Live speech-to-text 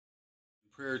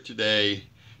Prayer today.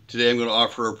 Today I'm going to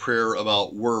offer a prayer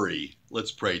about worry.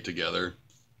 Let's pray together.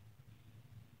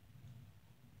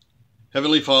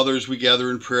 Heavenly Father, as we gather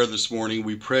in prayer this morning,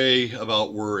 we pray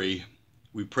about worry.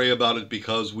 We pray about it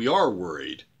because we are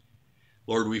worried.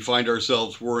 Lord, we find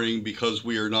ourselves worrying because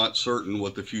we are not certain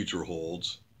what the future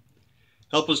holds.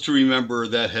 Help us to remember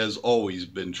that has always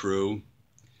been true.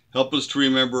 Help us to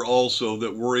remember also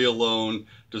that worry alone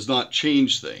does not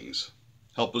change things.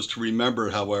 Help us to remember,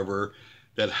 however,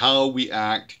 that how we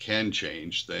act can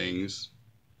change things.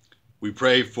 We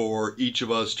pray for each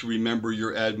of us to remember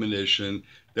your admonition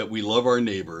that we love our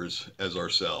neighbors as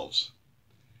ourselves.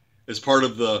 As part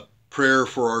of the prayer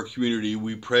for our community,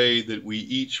 we pray that we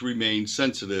each remain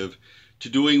sensitive to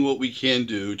doing what we can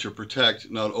do to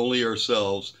protect not only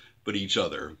ourselves, but each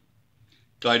other.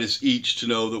 Guide us each to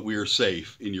know that we are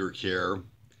safe in your care.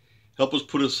 Help us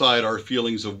put aside our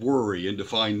feelings of worry and to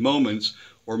find moments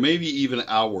or maybe even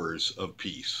hours of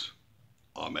peace.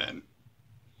 Amen.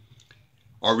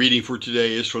 Our reading for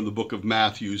today is from the book of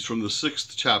Matthew, from the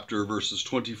 6th chapter, verses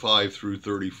 25 through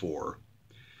 34.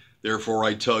 Therefore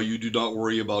I tell you, do not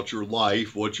worry about your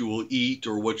life, what you will eat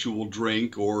or what you will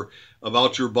drink, or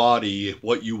about your body,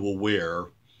 what you will wear.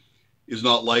 Is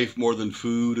not life more than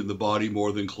food, and the body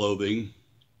more than clothing?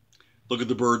 Look at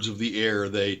the birds of the air.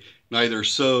 They neither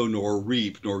sow nor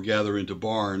reap nor gather into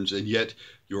barns, and yet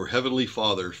your heavenly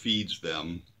Father feeds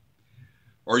them.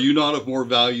 Are you not of more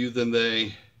value than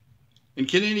they? And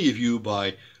can any of you,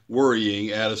 by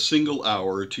worrying, add a single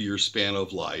hour to your span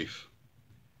of life?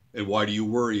 And why do you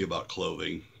worry about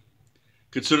clothing?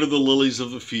 Consider the lilies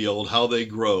of the field, how they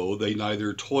grow. They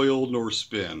neither toil nor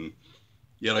spin.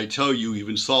 Yet I tell you,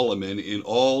 even Solomon in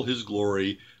all his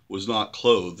glory was not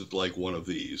clothed like one of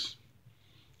these.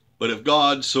 But if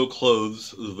God so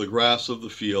clothes the grass of the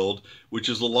field, which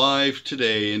is alive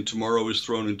today and tomorrow is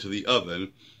thrown into the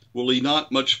oven, will he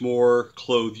not much more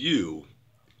clothe you,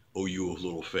 O you of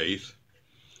little faith?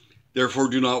 Therefore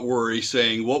do not worry,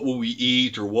 saying, what will we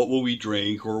eat, or what will we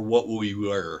drink, or what will we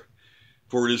wear?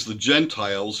 For it is the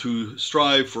Gentiles who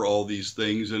strive for all these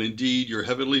things, and indeed your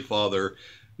heavenly Father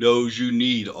knows you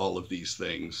need all of these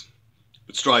things.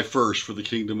 But strive first for the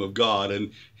kingdom of God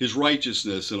and his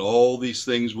righteousness, and all these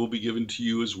things will be given to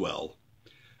you as well.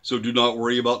 So do not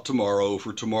worry about tomorrow,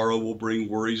 for tomorrow will bring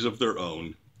worries of their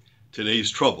own.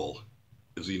 Today's trouble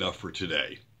is enough for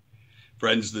today.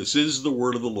 Friends, this is the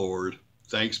word of the Lord.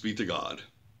 Thanks be to God.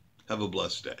 Have a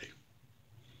blessed day.